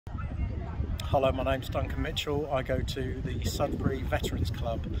Hello, my name's Duncan Mitchell. I go to the Sudbury Veterans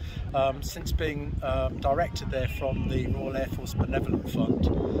Club. Since being directed there from the Royal Air Force Benevolent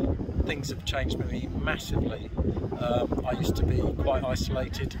Fund, things have changed for me massively. I used to be quite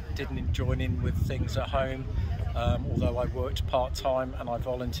isolated, didn't join in with things at home, although I worked part-time and I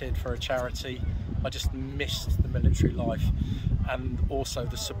volunteered for a charity. I just missed the military life, and also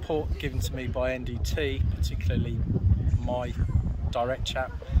the support given to me by NDT, particularly my direct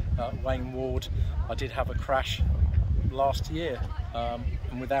chap, Wayne Ward. I did have a crash last year,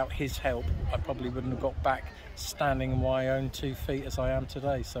 and without his help I probably wouldn't have got back standing on my own 2 feet as I am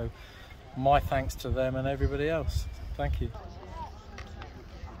today. So my thanks to them and everybody else. Thank you.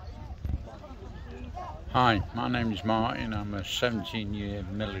 Hi, my name is Martin. I'm a 17-year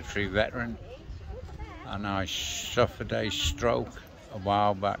military veteran, and I suffered a stroke a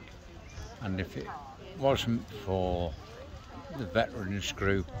while back, and if it wasn't for the Veterans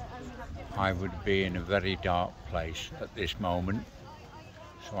Group, I would be in a very dark place at this moment.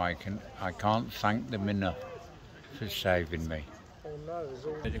 So I can't thank them enough for saving me.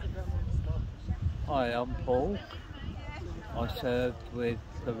 Hi, I'm Paul. I served with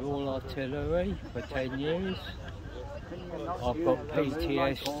the Royal Artillery for 10 years. I've got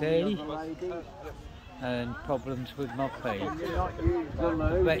PTSD and problems with my feet.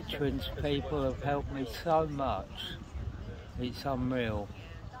 The veterans people have helped me so much. It's unreal.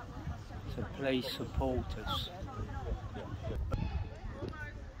 So please support us.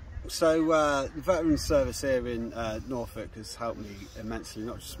 So the Veterans Service here in Norfolk has helped me immensely,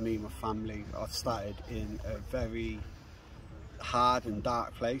 not just me, my family. I've started in a very hard and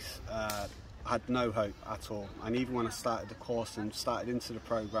dark place. I had no hope at all, and even when I started the course and started into the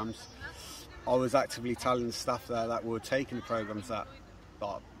programmes, I was actively telling the staff there that were taking the programmes that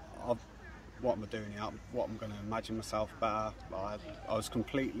what am I doing here? What I'm going to imagine myself better. I was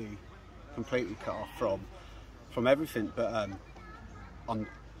completely cut off from everything. But I'm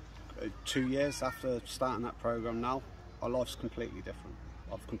 2 years after starting that programme now, my life's completely different.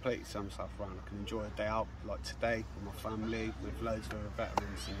 I've completely turned myself around. I can enjoy a day out like today with my family, with loads of other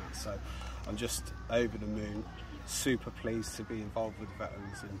veterans and that. So I'm just over the moon, super pleased to be involved with the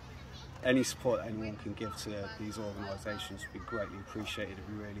veterans, and any support that anyone can give to these organisations would be greatly appreciated. It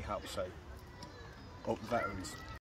would really help. So up the veterans.